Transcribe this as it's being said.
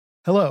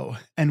Hello,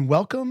 and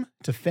welcome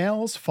to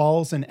Fails,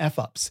 Falls, and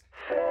F-Ups.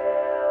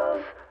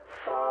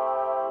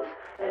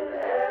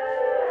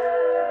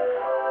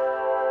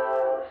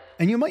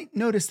 And you might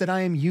notice that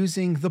I am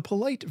using the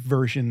polite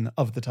version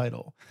of the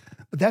title.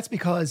 But that's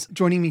because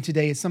joining me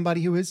today is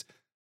somebody who is,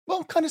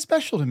 well, kind of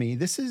special to me.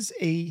 This is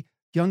a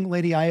young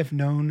lady I have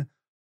known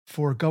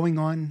for going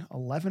on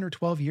 11 or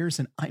 12 years,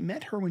 and I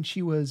met her when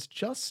she was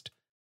just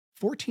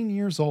 14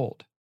 years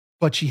old.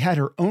 But she had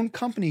her own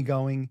company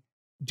going,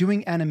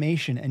 doing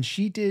animation, and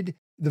she did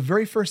the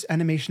very first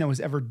animation that was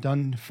ever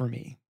done for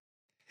me.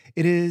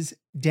 It is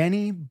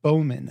Dani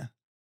Bowman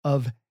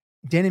of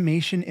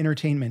Danimation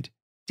Entertainment.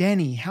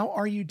 Dani, how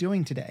are you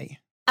doing today?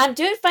 I'm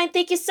doing fine.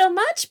 Thank you so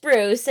much,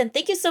 Bruce. And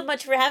thank you so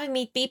much for having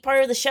me be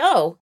part of the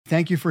show.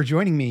 Thank you for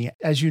joining me.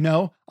 As you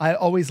know, I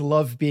always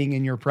love being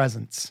in your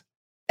presence.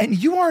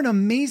 And you are an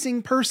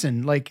amazing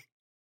person. Like,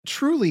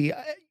 truly,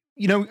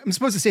 I'm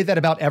supposed to say that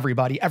about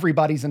everybody.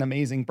 Everybody's an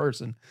amazing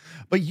person.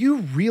 But you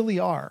really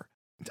are.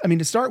 I mean,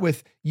 to start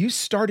with, you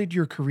started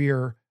your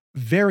career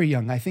very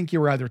young. I think you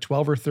were either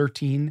 12 or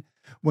 13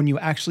 when you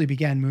actually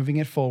began moving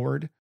it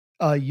forward.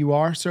 You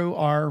also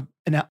are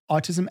an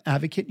autism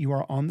advocate. You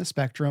are on the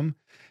spectrum.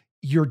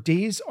 Your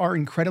days are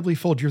incredibly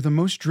full. You're the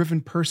most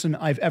driven person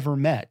I've ever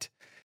met.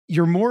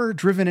 You're more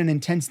driven and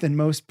intense than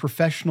most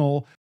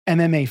professional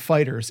MMA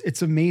fighters.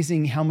 It's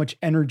amazing how much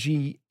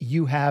energy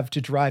you have to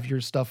drive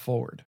your stuff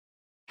forward.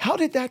 How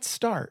did that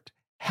start?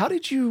 How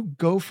did you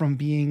go from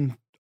being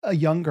a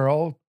young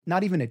girl,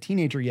 not even a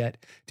teenager yet,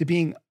 to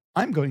being,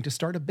 I'm going to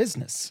start a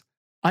business.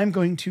 I'm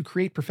going to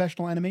create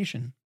professional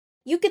animation?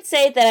 You could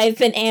say that I've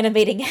been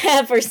animating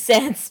ever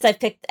since I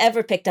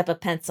picked up a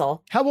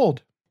pencil. How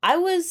old? I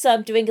was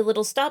doing a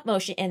little stop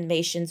motion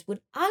animations when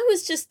I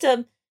was just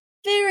a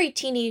very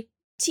teensy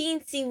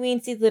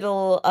weensy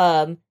little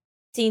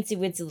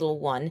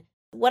one.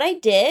 What I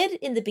did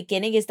in the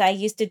beginning is that I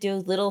used to do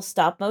little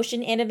stop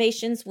motion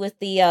animations with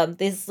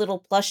these little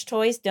plush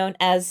toys known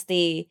as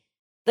the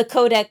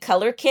Kodak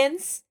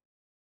Colorkins.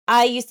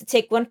 I used to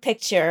take one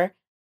picture,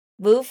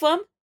 move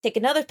them, take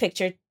another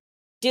picture,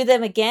 do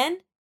them again,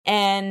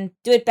 and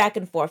do it back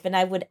and forth. And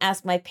I would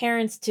ask my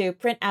parents to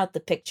print out the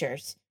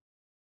pictures.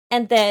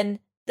 And then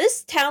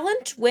this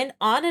talent went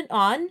on and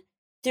on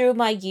through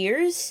my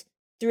years,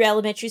 through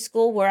elementary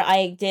school, where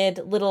I did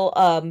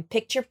little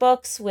picture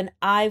books when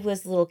I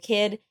was a little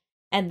kid.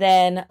 And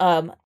then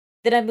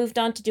I moved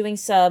on to doing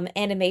some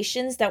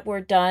animations that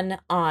were done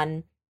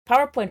on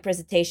PowerPoint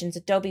presentations,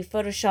 Adobe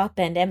Photoshop,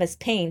 and MS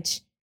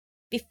Paint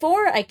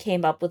before I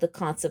came up with the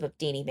concept of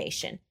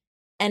Danimation.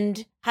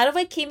 And how do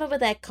I came up with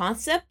that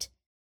concept?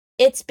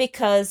 It's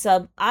because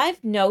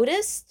I've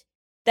noticed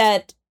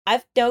that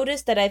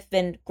I've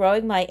been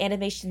growing my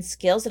animation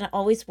skills, and I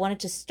always wanted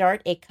to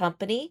start a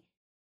company.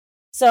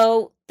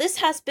 So this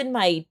has been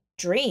my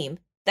dream.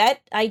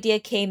 That idea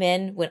came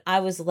in when I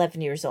was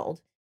 11 years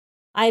old.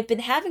 I've been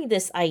having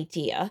this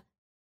idea,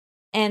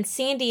 and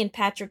Sandy and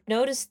Patrick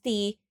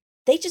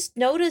they just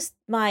noticed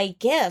my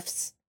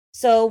gifts.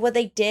 So what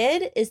they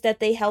did is that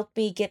they helped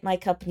me get my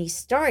company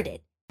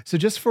started. So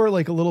just for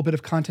like a little bit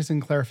of context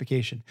and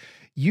clarification,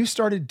 you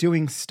started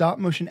doing stop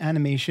motion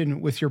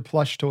animation with your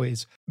plush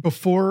toys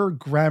before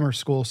grammar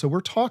school. So we're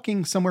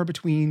talking somewhere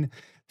between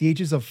the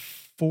ages of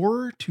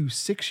 4 to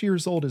 6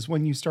 years old is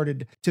when you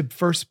started to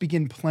first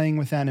begin playing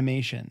with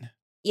animation.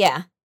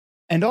 Yeah.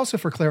 And also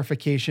for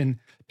clarification,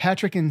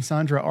 Patrick and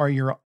Sandra are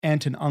your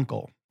aunt and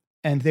uncle,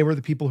 and they were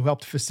the people who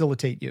helped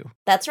facilitate you.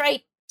 That's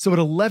right. So at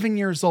 11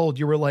 years old,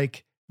 you were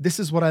like, this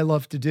is what I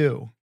love to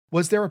do.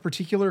 Was there a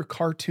particular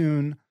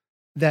cartoon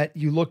that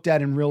you looked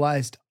at and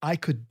realized I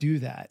could do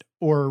that?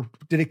 Or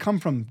did it come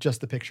from just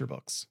the picture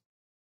books?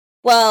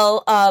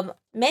 Well,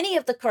 many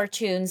of the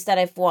cartoons that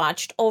I've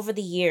watched over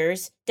the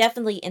years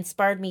definitely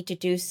inspired me to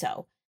do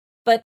so.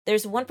 But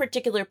there's one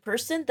particular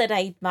person that I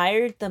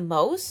admired the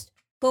most,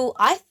 who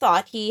I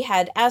thought he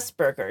had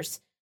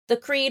Asperger's, the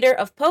creator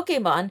of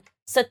Pokemon,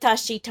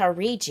 Satoshi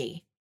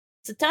Tariji.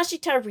 Satoshi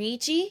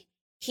Tariji,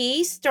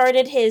 he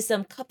started his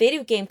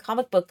video game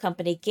comic book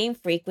company, Game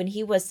Freak, when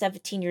he was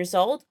 17 years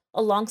old,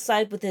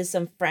 alongside with his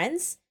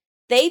friends.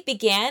 They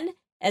began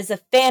as a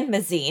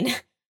fanmazine.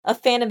 A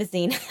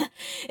fanamazine.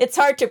 It's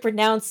hard to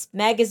pronounce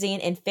magazine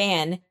and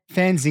fan.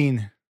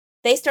 Fanzine.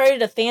 They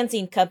started a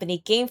fanzine company,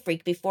 Game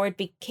Freak, before it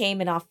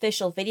became an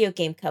official video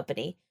game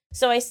company.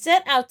 So I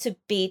set out to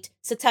beat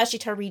Satoshi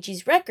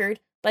Tariji's record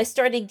by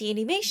starting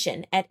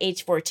Danimation at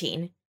age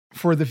 14.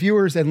 For the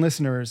viewers and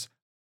listeners,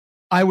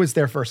 I was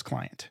their first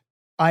client.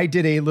 I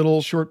did a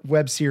little short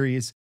web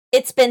series.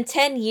 It's been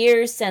 10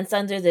 years since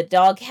Under the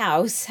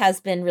Doghouse has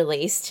been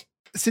released.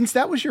 Since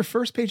that was your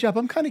first paid job,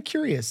 I'm kind of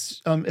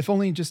curious, if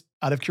only just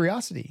out of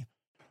curiosity.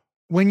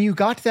 When you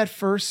got that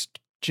first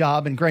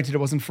job, and granted it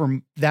wasn't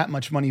for that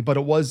much money, but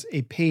it was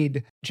a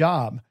paid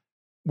job,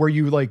 were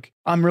you like,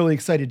 I'm really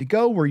excited to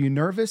go? Were you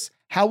nervous?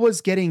 How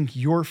was getting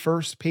your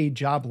first paid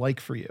job like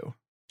for you?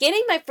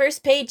 Getting my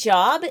first paid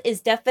job is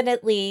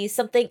definitely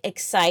something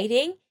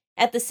exciting.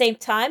 At the same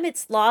time,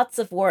 it's lots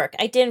of work.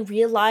 I didn't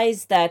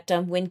realize that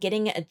when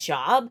getting a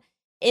job,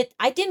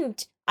 I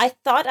didn't I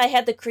thought I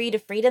had the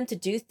creative freedom to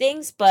do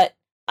things, but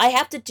I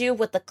have to do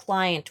what the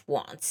client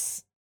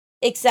wants.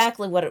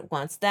 Exactly what it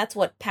wants. That's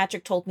what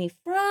Patrick told me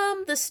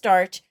from the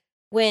start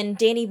when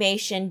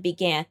Danimation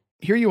began.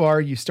 Here you are,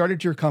 you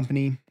started your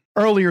company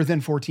earlier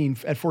than 14.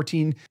 At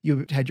 14,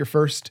 you had your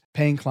first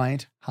paying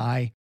client.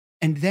 Hi.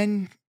 And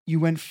then you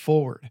went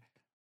forward.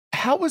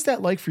 How was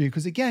that like for you?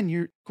 Because again,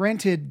 you're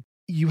granted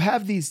you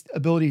have these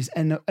abilities.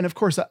 And of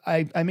course,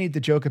 I made the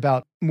joke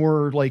about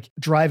more like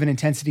drive and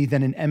intensity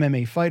than an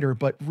MMA fighter,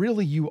 but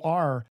really you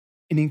are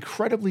an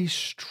incredibly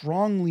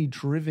strongly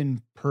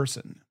driven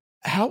person.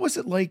 How was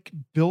it like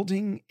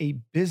building a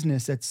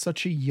business at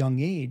such a young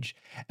age?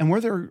 And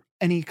were there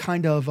any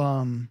kind of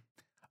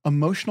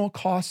emotional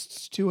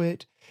costs to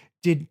it?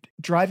 Did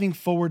driving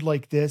forward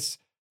like this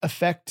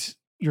affect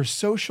your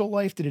social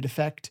life? Did it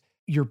affect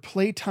your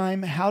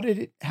playtime? How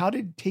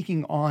did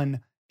taking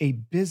on a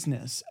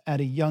business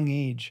at a young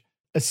age,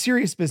 a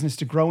serious business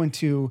to grow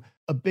into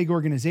a big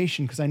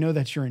organization, because I know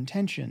that's your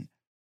intention.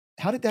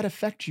 How did that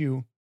affect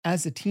you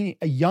as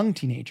a young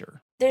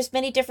teenager? There's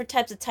many different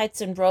types of tights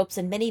and ropes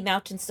and many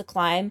mountains to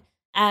climb.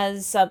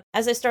 As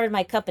I started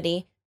my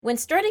company, when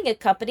starting a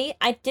company,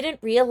 I didn't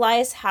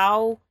realize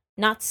how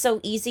not so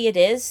easy it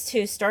is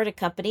to start a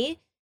company.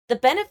 The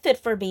benefit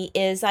for me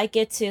is I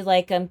get to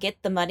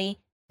get the money,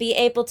 be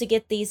able to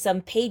get these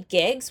paid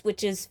gigs,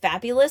 which is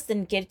fabulous,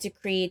 and get to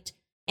create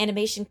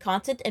animation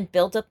content and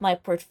build up my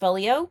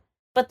portfolio.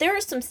 But there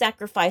are some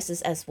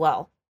sacrifices as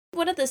well.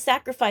 One of the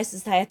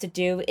sacrifices I had to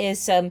do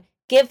is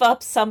give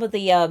up some of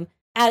the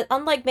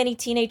unlike many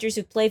teenagers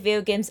who play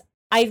video games,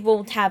 I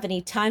won't have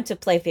any time to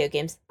play video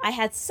games. I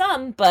had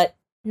some, but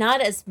not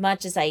as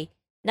much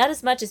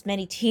as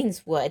many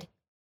teens would.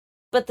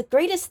 But the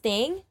greatest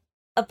thing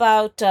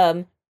about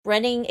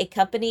running a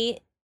company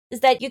is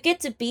that you get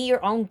to be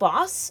your own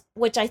boss,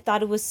 which I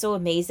thought it was so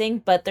amazing,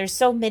 but there's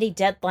so many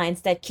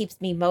deadlines that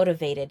keeps me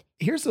motivated.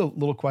 Here's a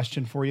little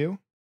question for you.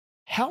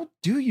 How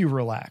do you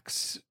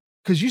relax?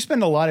 Because you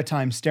spend a lot of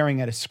time staring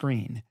at a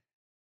screen.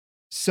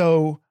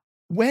 So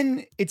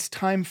when it's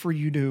time for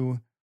you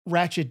to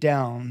ratchet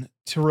down,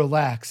 to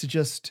relax, to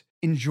just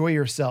enjoy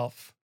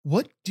yourself,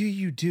 what do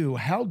you do?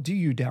 How do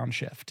you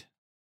downshift?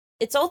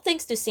 It's all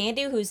thanks to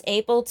Sandy, who's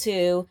able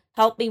to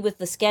help me with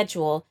the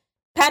schedule.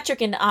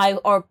 Patrick and I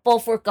are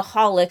both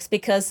workaholics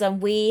because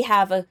we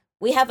have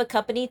a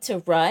company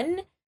to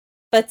run,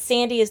 but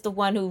Sandy is the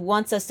one who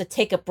wants us to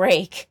take a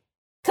break.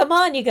 Come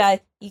on, you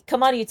guys.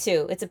 Come on, you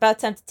two. It's about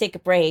time to take a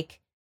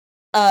break.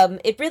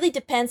 It really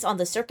depends on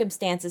the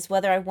circumstances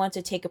whether I want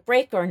to take a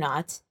break or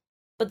not.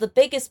 But the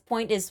biggest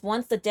point is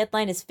once the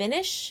deadline is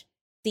finished,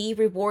 the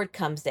reward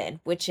comes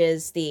in, which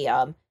is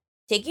the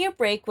taking a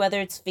break,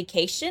 whether it's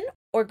vacation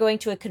or going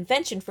to a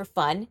convention for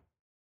fun.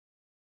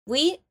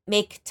 We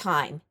make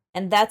time.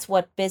 And that's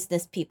what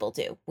business people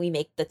do. We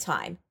make the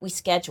time. We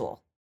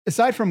schedule.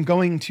 Aside from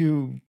going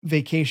to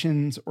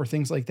vacations or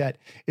things like that,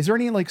 is there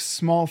any like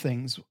small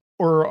things,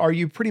 or are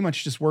you pretty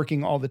much just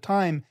working all the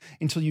time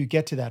until you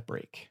get to that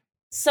break?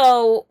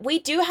 So we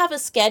do have a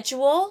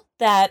schedule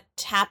that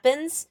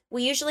happens.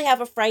 We usually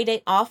have a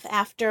Friday off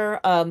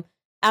after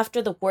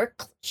the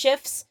work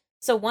shifts.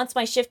 So once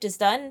my shift is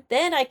done,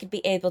 then I could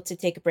be able to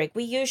take a break.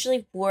 We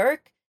usually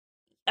work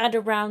at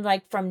around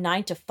from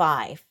 9 to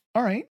 5.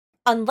 All right.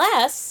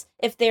 Unless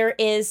if there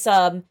is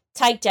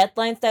tight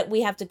deadlines that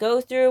we have to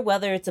go through,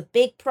 whether it's a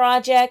big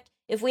project.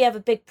 If we have a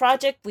big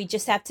project, we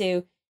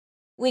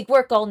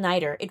work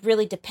all-nighter. It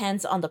really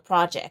depends on the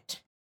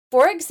project.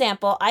 For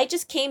example, I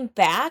just came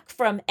back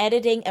from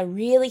editing a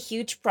really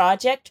huge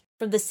project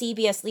from the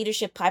CBS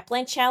Leadership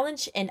Pipeline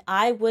Challenge, and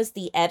I was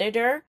the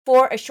editor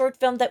for a short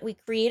film that we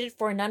created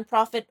for a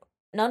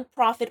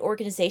nonprofit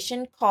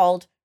organization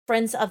called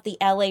Friends of the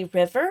LA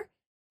River,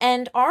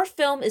 and our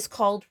film is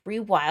called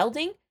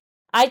Rewilding.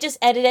 I just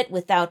edited it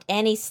without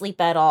any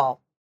sleep at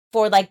all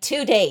for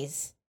 2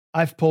 days.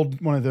 I've pulled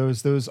one of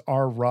those. Those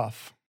are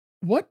rough.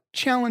 What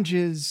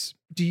challenges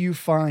do you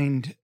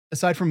find,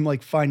 aside from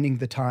finding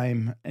the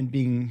time and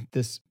being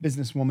this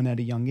businesswoman at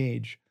a young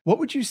age, what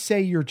would you say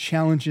your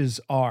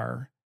challenges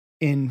are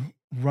in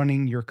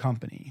running your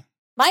company?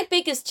 My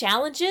biggest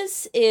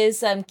challenges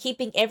is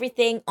keeping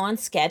everything on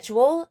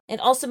schedule. And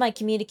also my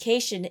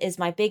communication is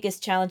my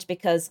biggest challenge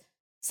because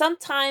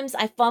sometimes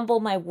I fumble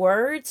my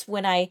words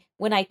when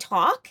I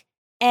talk,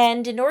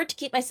 and in order to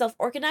keep myself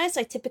organized,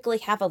 I typically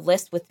have a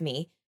list with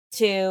me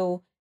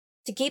to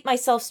keep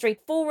myself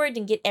straightforward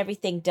and get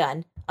everything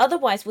done.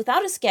 Otherwise,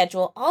 without a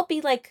schedule, I'll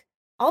be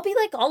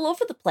all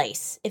over the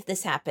place if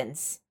this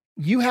happens.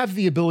 You have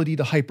the ability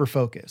to hyper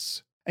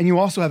focus, and you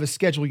also have a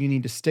schedule you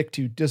need to stick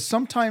to. Does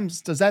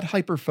that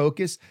hyper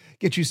focus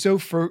get you so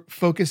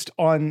focused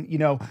on,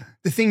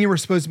 the thing you were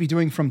supposed to be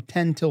doing from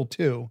 10 till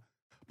 2?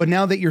 But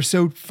now that you're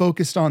so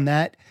focused on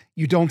that,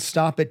 you don't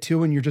stop at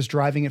 2 and you're just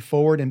driving it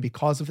forward. And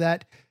because of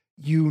that,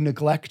 you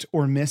neglect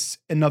or miss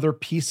another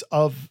piece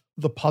of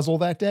the puzzle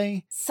that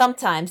day?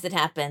 Sometimes it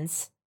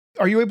happens.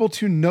 Are you able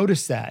to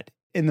notice that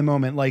in the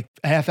moment? Like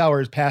a half hour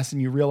has passed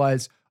and you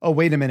realize, oh,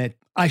 wait a minute,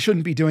 I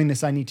shouldn't be doing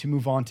this. I need to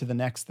move on to the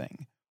next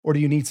thing. Or do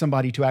you need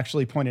somebody to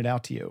actually point it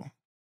out to you?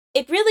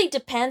 It really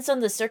depends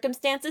on the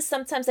circumstances.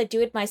 Sometimes I do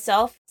it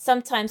myself.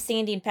 Sometimes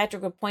Sandy and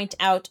Patrick would point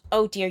out,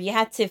 oh dear, you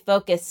had to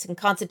focus and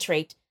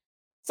concentrate.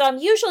 So I'm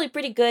usually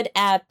pretty good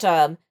at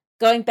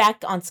going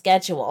back on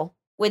schedule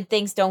when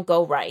things don't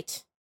go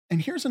right.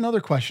 And here's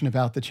another question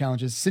about the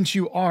challenges. Since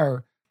you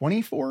are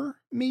 24,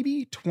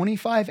 maybe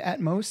 25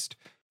 at most,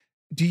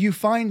 do you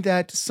find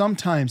that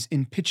sometimes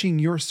in pitching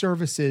your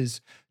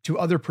services to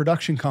other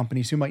production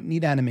companies who might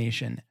need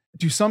animation,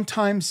 do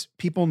sometimes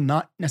people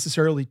not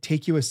necessarily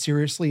take you as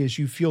seriously as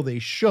you feel they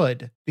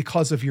should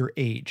because of your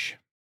age?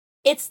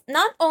 It's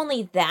not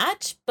only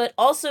that, but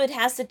also it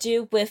has to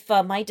do with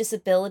my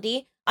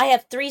disability. I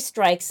have 3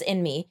 strikes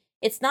in me.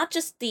 It's not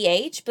just the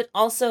age, but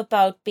also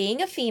about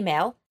being a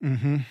female,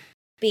 Mm-hmm.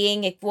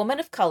 being a woman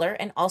of color,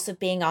 and also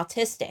being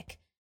autistic.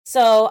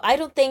 So I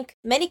don't think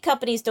many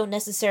companies don't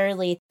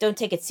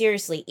take it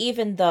seriously,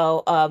 even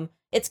though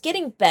it's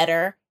getting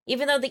better.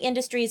 Even though the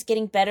industry is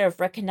getting better of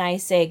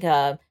recognizing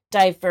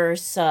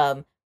diverse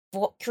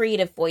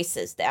creative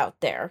voices out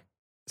there.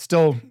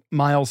 Still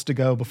miles to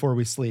go before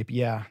we sleep.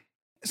 Yeah.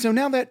 So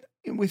now that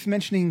with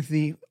mentioning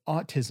the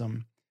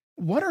autism,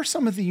 what are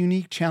some of the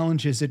unique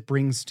challenges it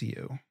brings to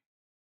you?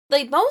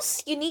 The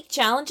most unique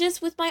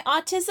challenges with my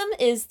autism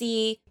is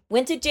the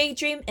when to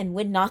daydream and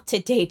when not to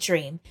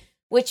daydream,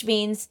 which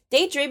means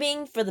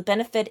daydreaming for the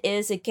benefit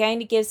is it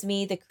kind of gives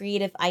me the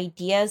creative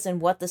ideas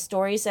and what the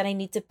stories that I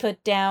need to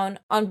put down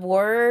on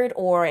word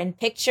or in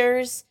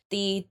pictures.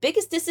 The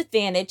biggest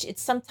disadvantage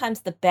it's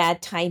sometimes the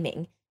bad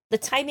timing. The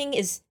timing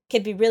is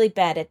can be really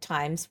bad at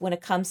times when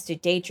it comes to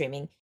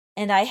daydreaming,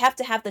 and I have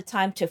to have the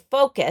time to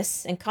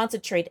focus and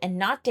concentrate and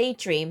not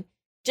daydream,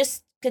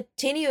 just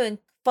continue and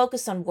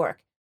focus on work.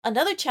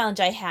 Another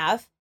challenge I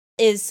have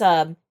is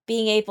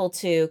being able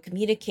to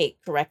communicate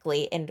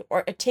correctly and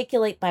or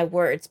articulate my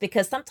words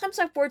because sometimes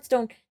my words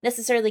don't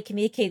necessarily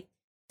communicate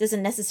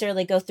doesn't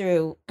necessarily go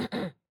through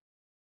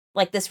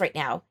like this right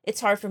now.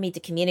 It's hard for me to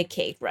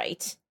communicate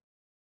right.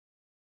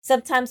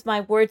 Sometimes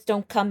my words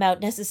don't come out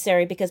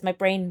necessary because my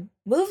brain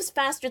moves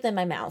faster than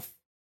my mouth.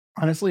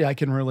 Honestly, I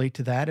can relate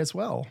to that as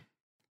well.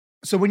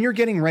 So when you're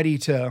getting ready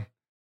to,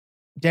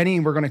 Denny,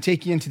 we're going to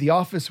take you into the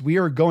office. We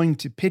are going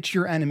to pitch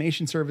your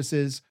animation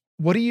services.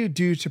 What do you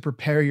do to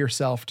prepare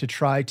yourself to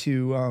try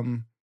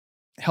to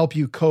help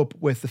you cope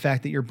with the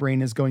fact that your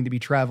brain is going to be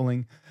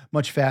traveling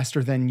much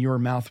faster than your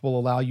mouth will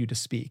allow you to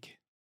speak?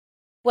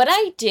 What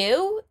I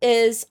do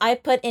is I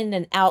put in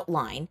an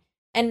outline.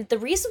 And the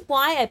reason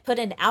why I put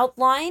an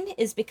outline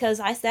is because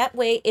I that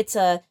way it's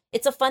a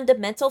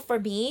fundamental for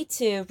me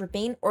to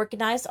remain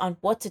organized on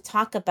what to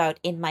talk about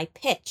in my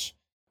pitch.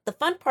 The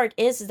fun part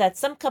is that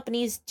some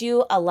companies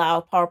do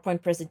allow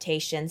PowerPoint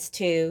presentations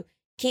to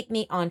keep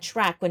me on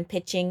track when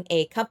pitching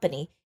a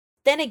company.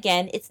 Then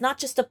again, it's not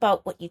just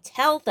about what you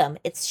tell them,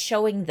 it's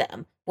showing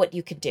them what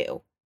you can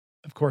do.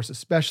 Of course,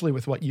 especially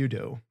with what you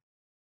do.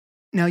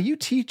 Now, you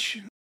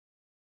teach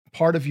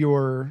part of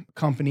your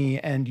company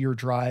and your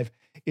drive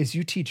is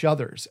you teach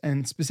others.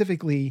 And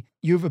specifically,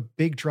 you have a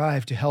big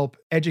drive to help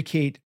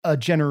educate a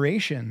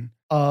generation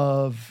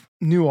of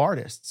new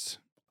artists.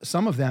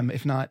 Some of them,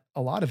 if not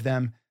a lot of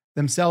them,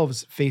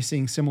 themselves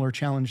facing similar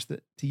challenge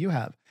that to you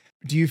have.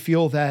 Do you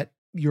feel that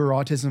your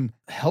autism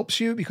helps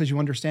you because you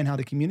understand how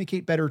to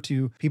communicate better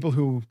to people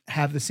who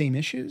have the same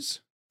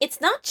issues? It's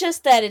not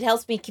just that it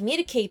helps me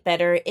communicate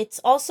better, it's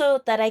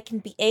also that I can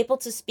be able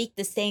to speak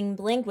the same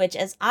language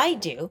as I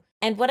do.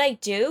 And what I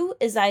do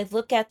is I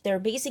look at their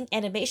amazing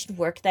animation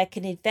work that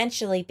can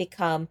eventually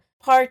become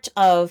part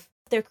of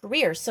their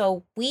career.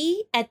 So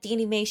we at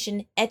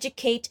D-Animation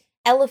educate,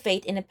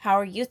 elevate, and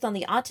empower youth on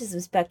the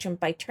autism spectrum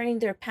by turning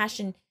their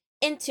passion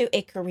into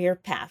a career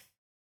path.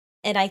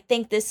 And I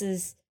think this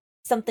is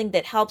something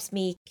that helps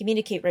me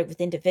communicate right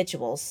with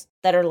individuals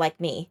that are like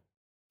me.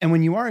 And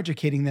when you are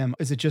educating them,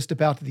 is it just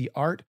about the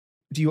art?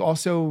 Do you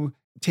also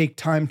take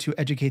time to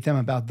educate them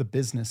about the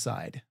business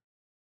side?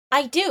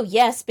 I do,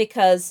 yes,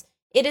 because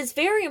it is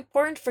very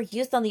important for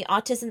youth on the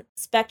autism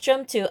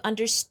spectrum to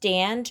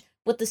understand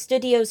what the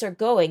studios are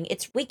going.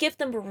 We give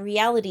them a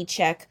reality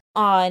check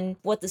on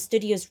what the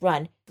studios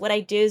run. What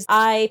I do is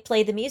I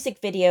play the music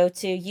video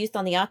to youth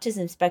on the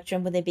autism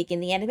spectrum when they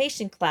begin the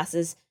animation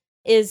classes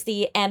is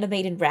the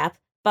Animated Rap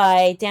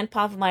by Dan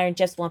Povenmire and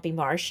Jeff Swampy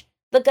Marsh,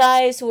 the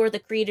guys who are the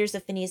creators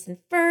of Phineas and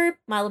Ferb,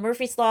 Milo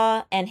Murphy's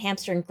Law, and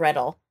Hamster and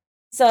Gretel.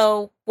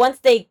 So once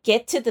they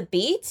get to the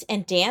beat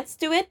and dance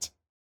to it,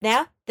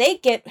 now they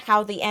get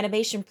how the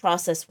animation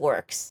process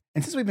works.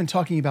 And since we've been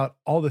talking about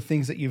all the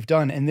things that you've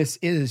done, and this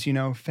is,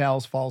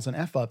 fails, falls, and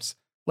F-ups,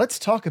 let's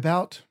talk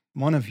about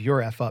one of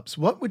your F-ups.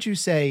 What would you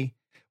say,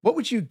 what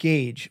would you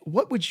gauge,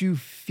 what would you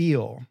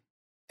feel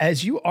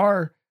as you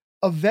are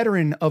a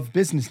veteran of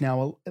business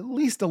now, at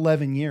least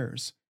 11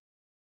 years?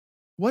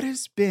 What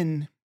has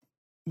been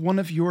one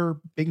of your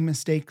big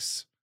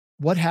mistakes?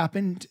 What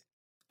happened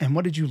and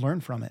what did you learn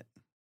from it?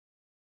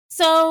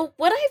 So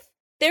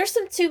there's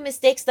some 2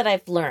 mistakes that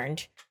I've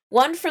learned.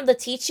 One from the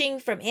teaching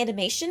from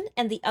animation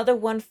and the other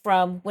one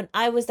from when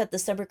I was at the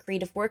Summer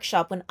Creative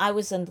Workshop when I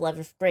was in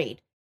 11th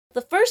grade.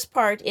 The first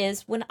part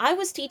is when I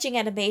was teaching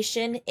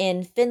animation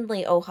in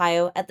Findlay,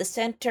 Ohio, at the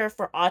Center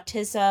for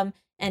Autism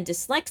and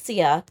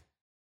Dyslexia,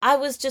 I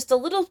was just a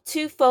little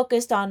too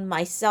focused on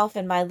myself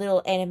and my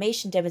little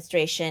animation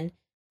demonstration.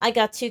 I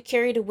got too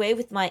carried away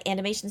with my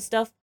animation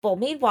stuff. Well,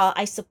 meanwhile,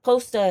 I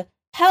supposed to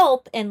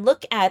help and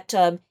look at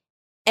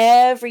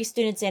every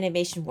student's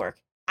animation work.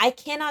 I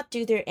cannot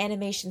do their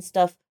animation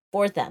stuff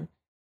for them.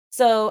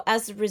 So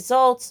as a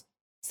result,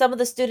 some of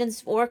the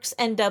students' works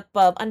end up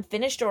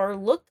unfinished or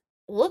look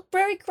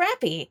very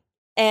crappy.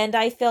 And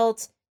I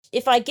felt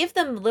if I give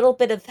them a little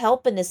bit of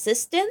help and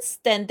assistance,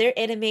 then their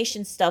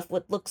animation stuff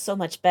would look so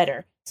much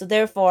better. So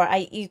therefore,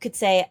 you could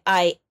say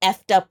I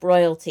effed up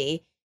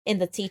royalty in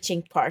the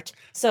teaching part.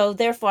 So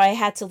therefore, I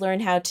had to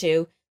learn how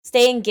to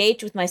stay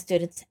engaged with my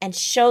students and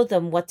show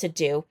them what to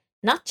do,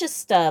 not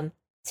just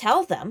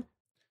tell them.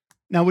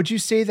 Now, would you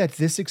say that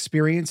this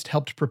experience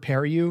helped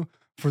prepare you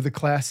for the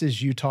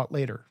classes you taught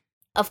later?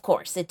 Of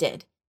course it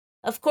did.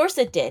 Of course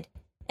it did.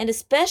 And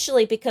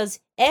especially because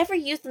every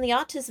youth on the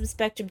autism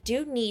spectrum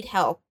do need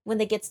help when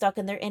they get stuck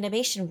in their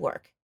animation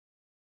work.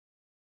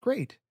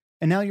 Great.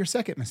 And now your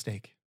second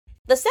mistake.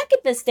 The second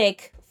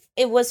mistake,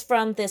 it was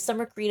from the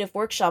Summer Creative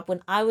Workshop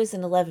when I was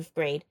in 11th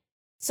grade.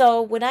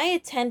 So when I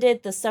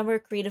attended the Summer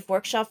Creative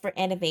Workshop for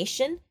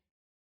animation,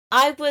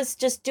 I was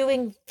just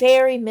doing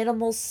very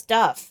minimal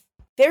stuff.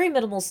 Very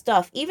minimal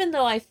stuff. Even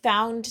though I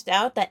found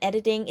out that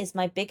editing is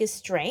my biggest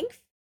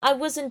strength, I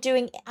was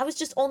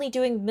just only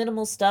doing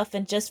minimal stuff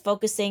and just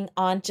focusing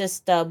on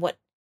just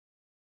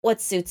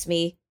what suits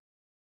me.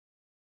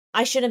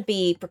 I shouldn't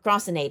be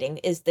procrastinating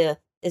is the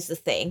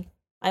thing.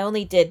 I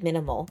only did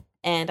minimal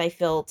and I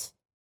felt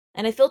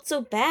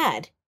so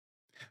bad.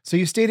 So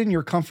you stayed in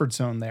your comfort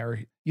zone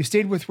there. You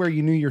stayed with where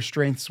you knew your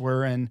strengths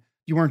were, and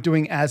you weren't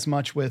doing as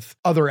much with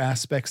other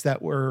aspects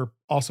that were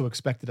also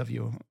expected of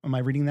you. Am I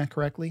reading that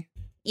correctly?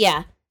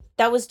 Yeah.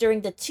 That was during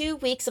the 2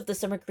 weeks of the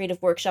Summer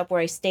Creative Workshop where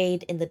I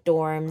stayed in the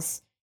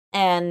dorms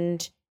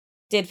and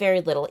did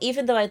very little,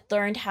 even though I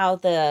learned how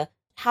the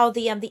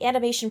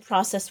animation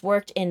process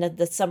worked in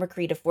the Summer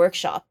Creative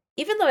Workshop.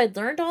 Even though I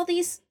learned all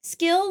these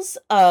skills,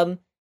 then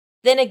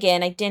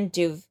again, I didn't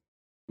do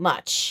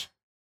much.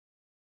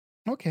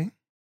 Okay.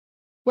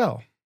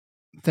 Well,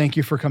 thank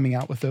you for coming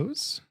out with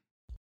those.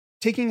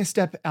 Taking a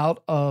step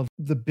out of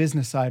the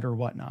business side or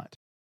whatnot,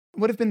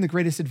 what have been the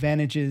greatest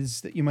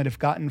advantages that you might have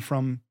gotten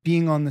from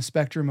being on the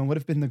spectrum, and what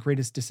have been the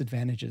greatest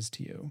disadvantages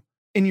to you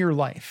in your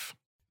life?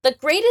 The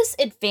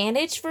greatest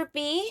advantage for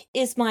me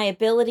is my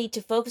ability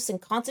to focus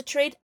and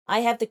concentrate. I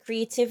have the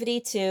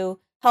creativity to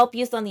help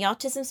youth on the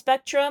autism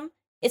spectrum.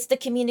 It's the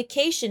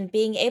communication,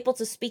 being able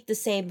to speak the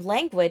same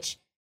language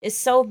is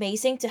so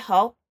amazing to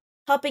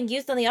helping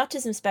youth on the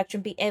autism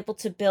spectrum be able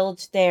to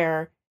build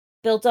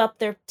up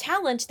their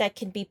talent that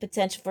can be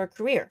potential for a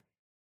career.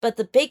 But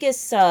the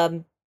biggest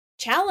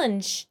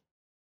challenge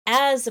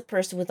as a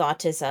person with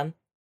autism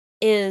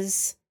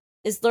is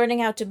learning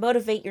how to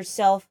motivate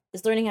yourself,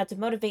 is learning how to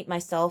motivate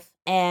myself,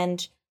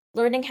 and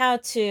learning how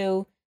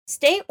to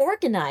staying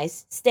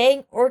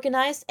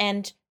organized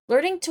and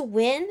learning to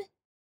win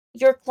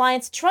your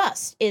client's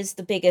trust is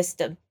the biggest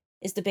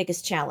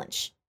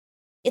challenge.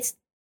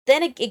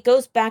 It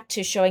goes back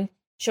to showing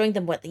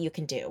them what you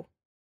can do.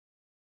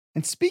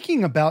 And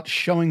speaking about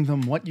showing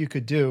them what you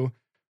could do,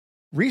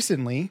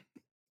 recently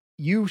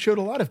you showed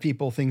a lot of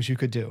people things you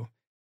could do.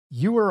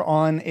 You were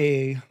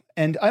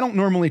and I don't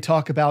normally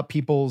talk about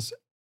people's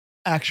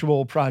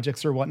actual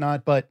projects or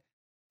whatnot, but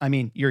I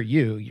mean, you're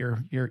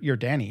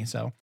Dani.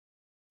 So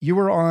you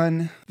were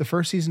on the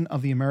first season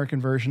of the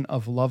American version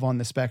of Love on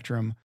the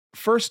Spectrum.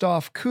 First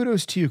off,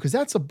 kudos to you, because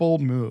that's a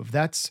bold move.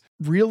 That's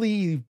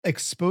really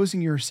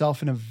exposing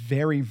yourself in a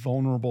very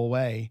vulnerable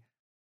way.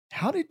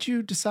 How did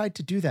you decide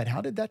to do that?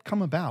 How did that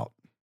come about?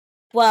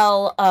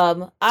 Well,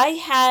 we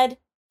had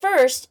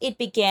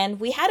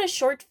a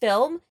short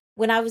film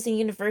when I was in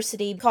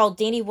university called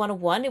Dani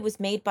 101. It was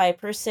made by a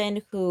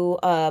person who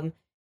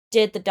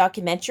did the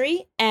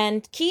documentary,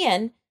 and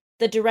Kian,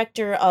 the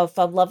director of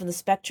Love on the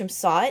Spectrum,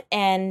 saw it,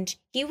 and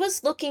he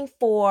was looking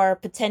for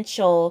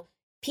potential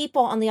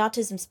people on the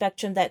autism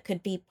spectrum that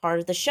could be part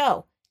of the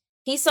show.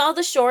 He saw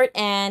the short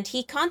and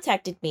he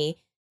contacted me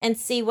and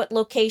see what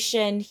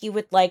location he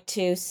would like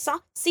to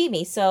see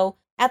me. So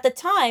at the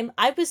time,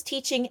 I was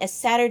teaching a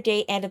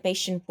Saturday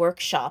animation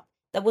workshop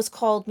that was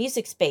called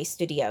Music Space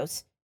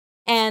Studios.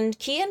 And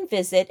Kian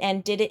visited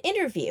and did an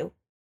interview.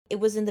 It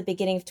was in the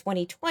beginning of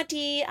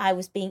 2020. I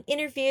was being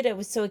interviewed. I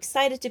was so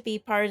excited to be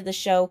part of the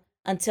show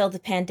until the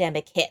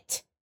pandemic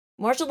hit.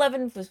 March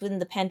 11th was when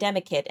the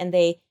pandemic hit, and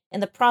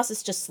the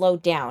process just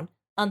slowed down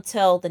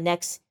until the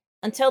next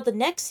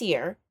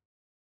year.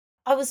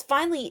 I was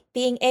finally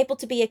being able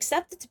to be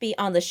accepted to be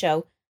on the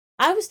show.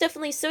 I was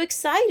definitely so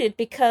excited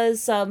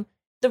because the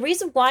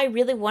reason why I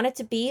really wanted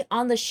to be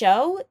on the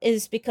show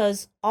is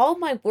because all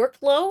my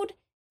workload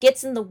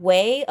gets in the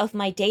way of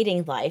my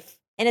dating life,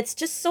 and it's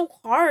just so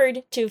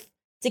hard to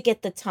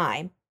get the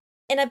time.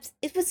 And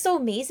it was so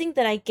amazing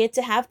that I get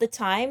to have the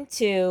time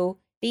to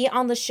be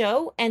on the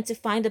show and to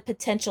find a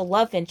potential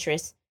love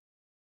interest.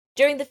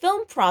 During the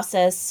film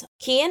process,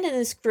 Kian and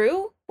his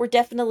crew were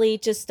definitely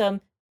just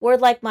were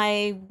like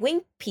my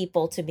wing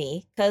people to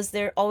me because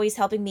they're always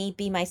helping me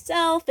be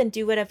myself and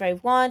do whatever I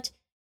want.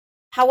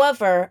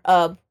 However,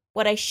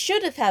 what I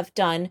should have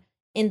done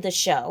in the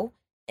show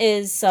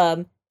is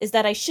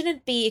that I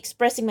shouldn't be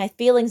expressing my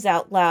feelings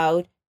out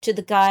loud to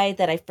the guy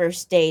that I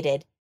first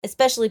dated,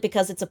 especially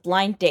because it's a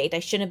blind date. I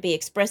shouldn't be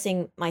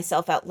expressing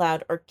myself out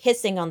loud or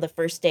kissing on the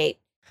first date,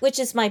 which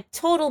is my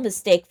total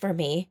mistake for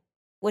me,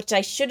 which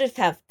I should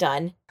have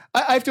done.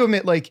 I have to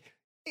admit, like,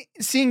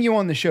 seeing you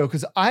on the show,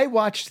 because I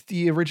watched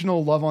the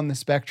original Love on the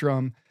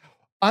Spectrum.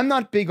 I'm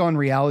not big on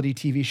reality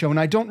TV show, and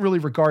I don't really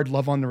regard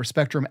Love on the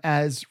Spectrum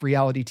as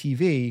reality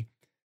TV.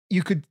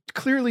 You could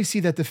clearly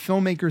see that the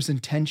filmmakers'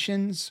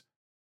 intentions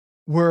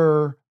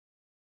were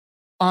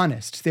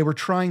honest. They were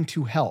trying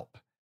to help.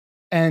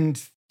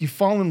 And you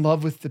fall in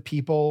love with the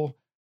people.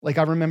 Like,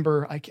 I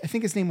remember, I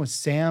think his name was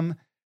Sam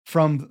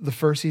from the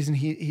first season.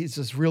 He's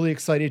just really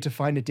excited to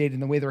find a date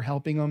and the way they're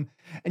helping him.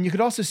 And you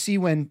could also see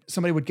when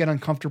somebody would get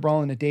uncomfortable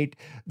on a date,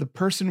 the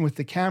person with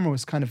the camera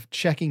was kind of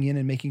checking in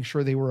and making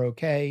sure they were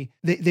okay.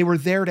 They were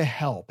there to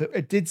help.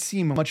 It did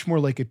seem much more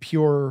like a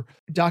pure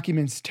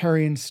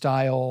documentarian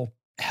style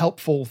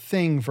helpful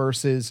thing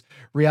versus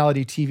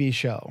reality TV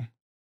show.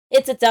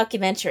 It's a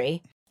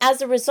documentary.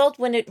 As a result,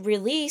 when it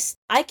released,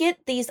 I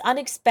get these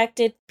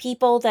unexpected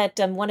people that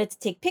wanted to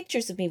take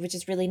pictures of me, which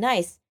is really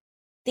nice.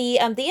 The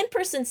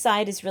in-person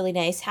side is really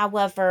nice.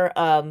 However,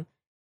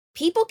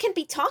 people can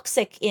be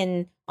toxic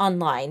in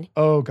online.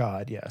 Oh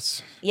God,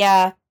 yes.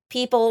 Yeah,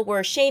 people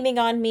were shaming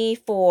on me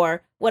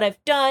for what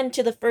I've done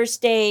to the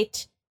first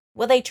date.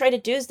 What they try to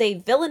do is they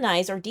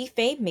villainize or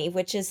defame me,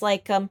 which is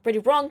like pretty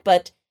wrong,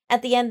 but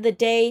at the end of the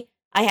day,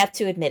 I have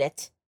to admit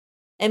it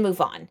and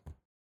move on.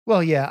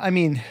 Well, yeah, I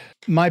mean,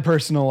 my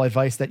personal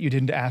advice that you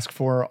didn't ask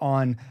for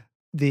on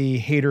the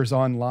haters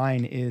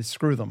online is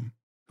screw them.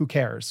 Who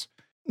cares?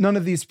 None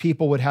of these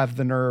people would have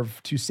the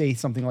nerve to say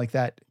something like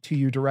that to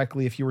you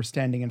directly if you were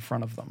standing in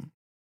front of them.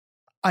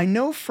 I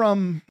know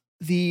from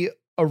the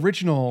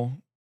original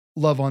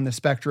Love on the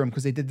Spectrum,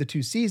 because they did the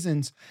 2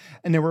 seasons,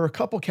 and there were a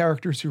couple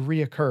characters who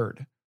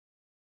reoccurred.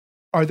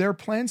 Are there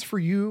plans for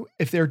you,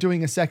 if they're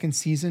doing a second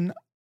season,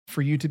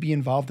 for you to be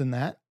involved in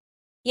that?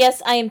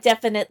 Yes, I am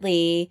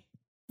definitely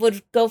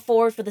would go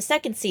forward for the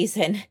second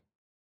season.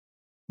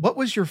 What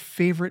was your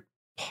favorite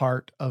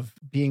part of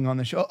being on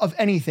the show, of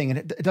anything? And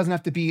it doesn't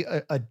have to be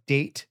a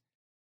date.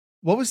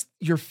 What was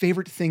your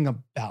favorite thing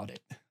about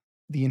it,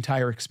 the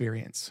entire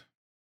experience?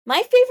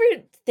 My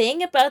favorite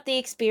thing about the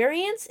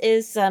experience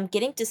is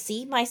getting to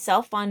see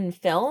myself on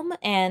film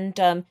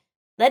and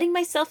letting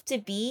myself to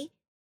be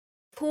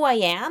who I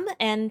am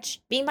and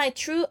be my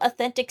true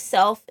authentic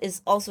self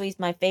is always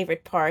my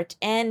favorite part,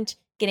 and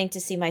getting to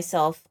see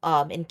myself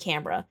in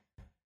camera.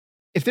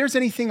 If there's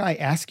anything I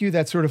ask you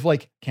that's sort of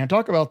like, can't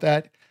talk about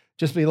that,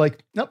 just be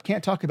like, nope,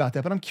 can't talk about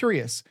that. But I'm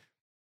curious,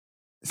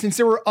 since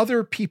there were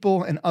other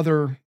people and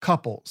other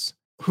couples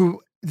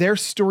who their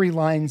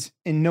storylines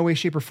in no way,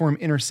 shape, or form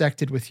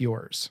intersected with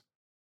yours,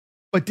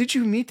 but did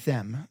you meet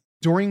them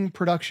during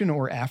production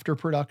or after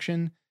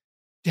production?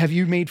 Have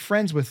you made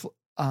friends with,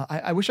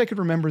 I wish I could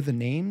remember the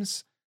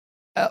names,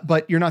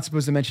 but you're not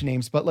supposed to mention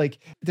names, but like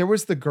there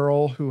was the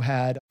girl who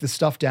had the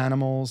stuffed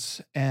animals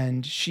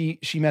and she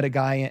met a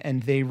guy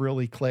and they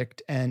really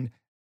clicked and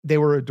they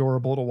were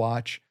adorable to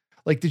watch.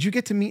 Like, did you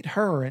get to meet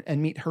her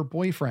and meet her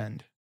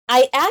boyfriend?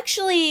 I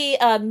actually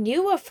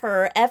knew of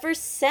her ever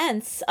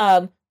since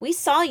we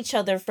saw each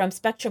other from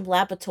Spectrum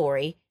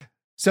Laboratory.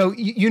 So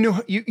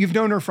you've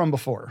known her from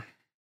before.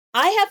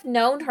 I have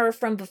known her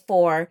from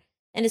before,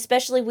 and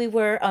especially we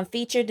were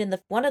featured in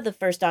one of the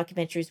first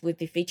documentaries we'd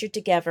be featured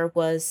together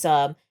was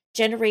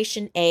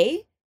Generation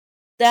A.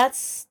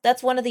 That's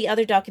one of the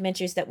other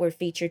documentaries that were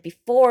featured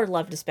before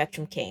Love to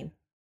Spectrum came.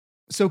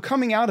 So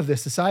coming out of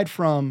this, aside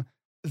from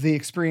the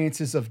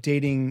experiences of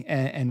dating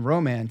and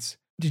romance,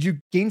 did you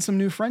gain some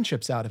new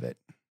friendships out of it?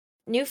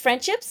 New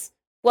friendships?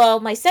 Well,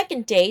 my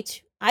second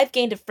date, I've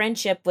gained a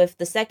friendship with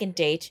the second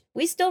date.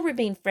 We still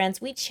remain friends.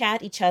 We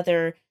chat each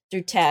other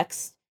through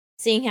text,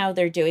 seeing how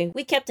they're doing.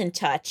 We kept in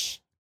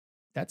touch.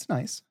 That's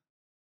nice.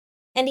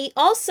 And he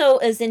also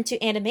is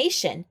into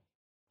animation.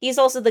 He's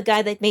also the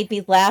guy that made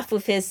me laugh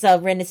with his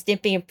Ren and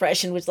Stimpy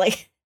impression, which,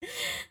 like,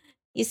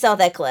 you saw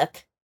that clip.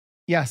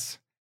 Yes.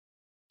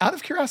 Out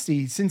of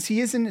curiosity, since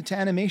he is into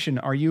animation,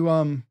 are you,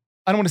 I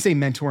don't want to say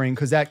mentoring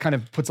because that kind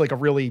of puts like a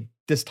really,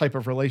 this type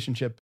of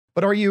relationship,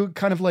 but are you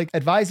kind of like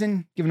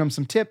advising, giving him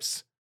some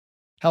tips,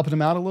 helping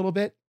him out a little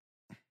bit?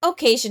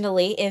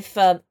 Occasionally,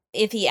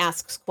 if he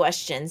asks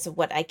questions of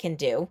what I can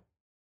do.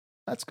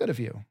 That's good of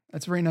you.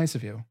 That's very nice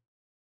of you.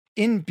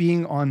 In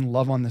being on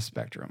Love on the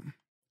Spectrum,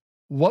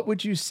 what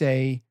would you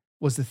say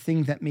was the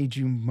thing that made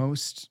you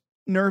most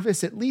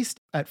nervous, at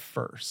least at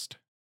first?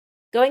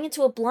 Going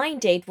into a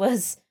blind date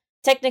was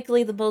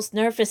technically the most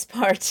nervous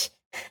part.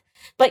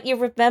 But you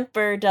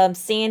remembered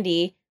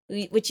Sandy,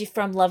 which is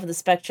from Love of the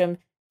Spectrum.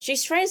 She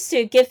tries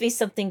to give me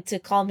something to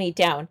calm me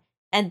down.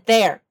 And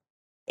there,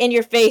 in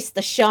your face,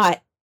 the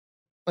shot.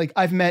 Like,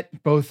 I've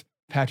met both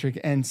Patrick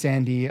and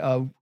Sandy.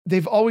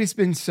 They've always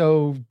been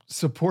so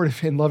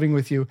supportive and loving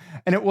with you.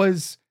 And it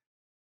was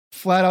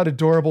flat out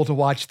adorable to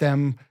watch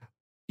them,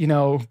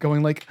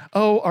 going like,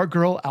 oh, our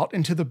girl out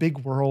into the big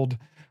world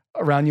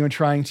around you and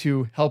trying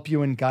to help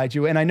you and guide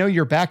you. And I know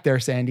you're back there,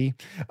 Sandy.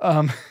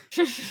 I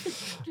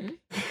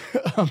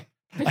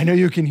know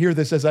you can hear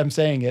this as I'm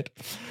saying it.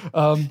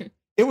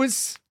 It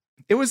was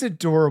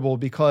adorable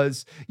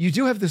because you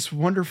do have this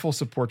wonderful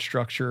support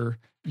structure.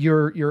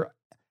 Your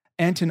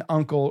aunt and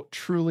uncle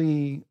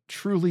truly,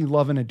 truly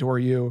love and adore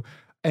you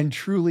and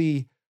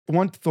truly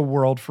want the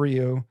world for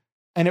you.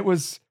 And it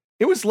was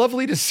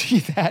lovely to see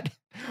that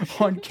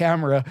on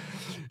camera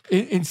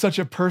in such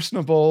a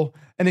personable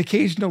and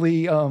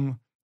occasionally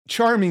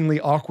charmingly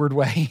awkward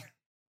way.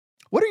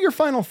 What are your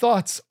final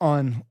thoughts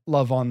on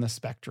Love on the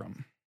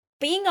Spectrum?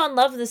 Being on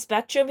Love on the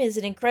Spectrum is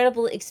an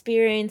incredible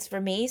experience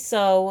for me.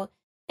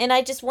 And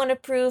I just want to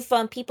prove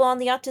people on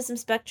the autism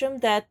spectrum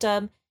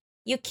that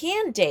you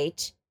can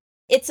date.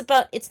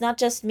 It's not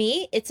just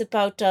me. It's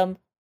about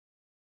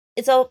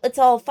it's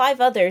all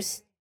 5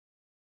 others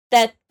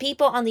that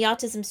people on the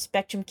autism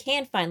spectrum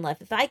can find love.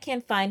 If I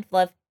can find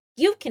love,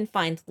 you can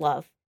find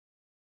love.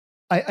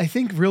 I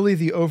think really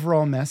the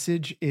overall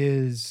message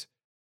is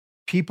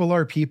people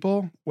are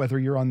people, whether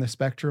you're on the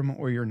spectrum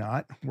or you're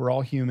not. We're all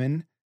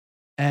human.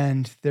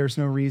 And there's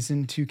no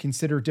reason to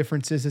consider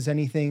differences as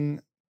anything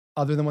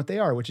other than what they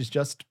are, which is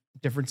just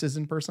differences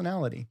in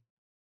personality.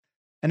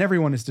 And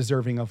everyone is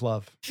deserving of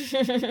love.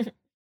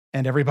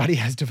 And everybody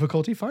has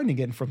difficulty finding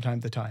it from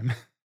time to time.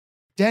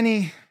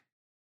 Dani,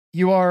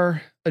 you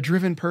are a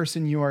driven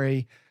person. You are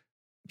a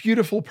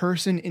beautiful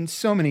person in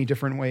so many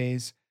different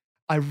ways.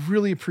 I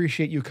really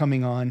appreciate you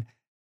coming on.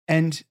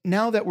 And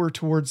now that we're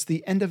towards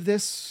the end of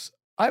this,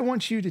 I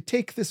want you to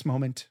take this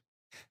moment,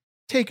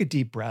 take a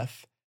deep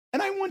breath,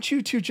 and I want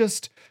you to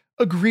just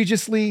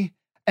egregiously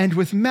and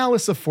with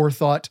malice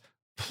aforethought,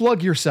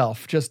 plug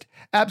yourself. Just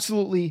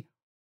absolutely,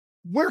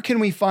 where can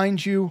we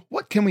find you?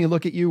 What can we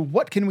look at you?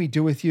 What can we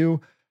do with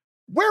you?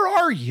 Where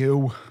are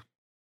you?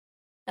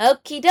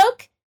 Okie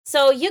doke.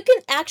 So you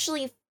can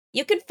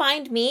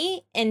find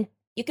me and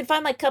you can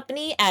find my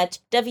company at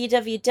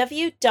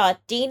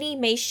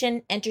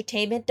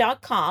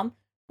www.danimationentertainment.com,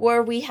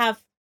 where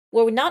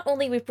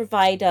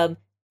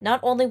not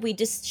only we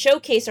just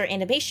showcase our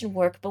animation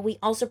work, but we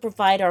also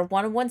provide our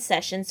one-on-one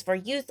sessions for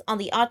youth on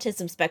the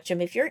autism spectrum.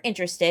 If you're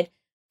interested,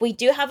 we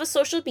do have a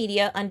social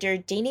media under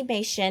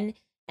Danimation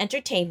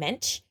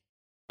Entertainment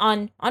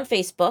on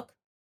Facebook.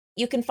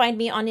 You can find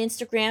me on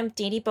Instagram,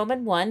 Dani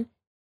Bowman 1,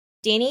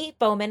 Dani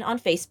Bowman on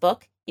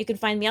Facebook. You can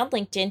find me on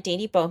LinkedIn,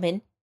 Dani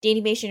Bowman.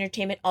 Danimation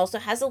Entertainment also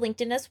has a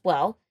LinkedIn as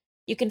well.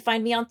 You can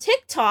find me on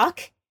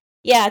TikTok.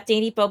 Yeah,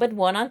 Dani Bowman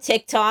 1 on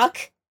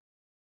TikTok.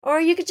 Or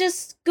you could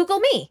just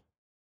Google me.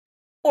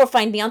 Or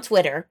find me on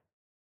Twitter.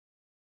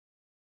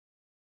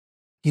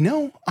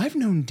 I've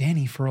known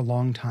Dani for a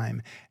long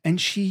time, and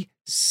she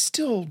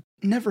still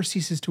never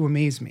ceases to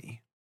amaze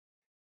me.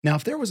 Now,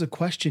 if there was a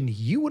question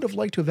you would have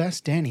liked to have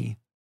asked Dani,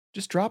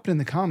 just drop it in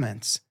the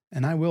comments,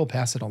 and I will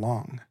pass it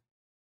along.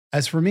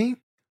 As for me,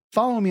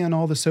 follow me on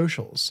all the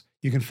socials.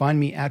 You can find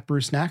me at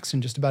Bruce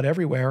Naxon just about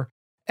everywhere,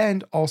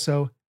 and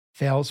also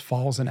Fails,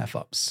 Falls, and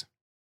F-Ups.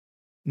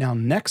 Now,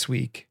 next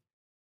week,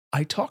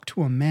 I talk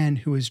to a man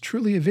who is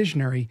truly a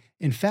visionary.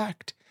 In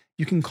fact,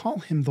 you can call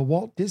him the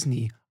Walt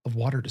Disney of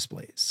water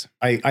displays.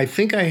 I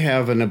think I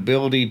have an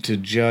ability to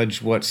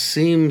judge what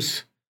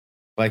seems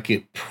like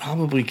it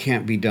probably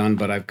can't be done,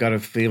 but I've got a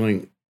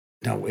feeling,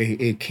 no,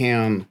 it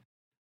can,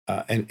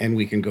 and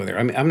we can go there.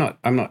 I mean,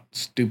 I'm not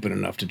stupid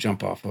enough to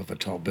jump off of a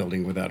tall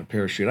building without a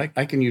parachute.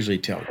 I can usually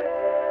tell.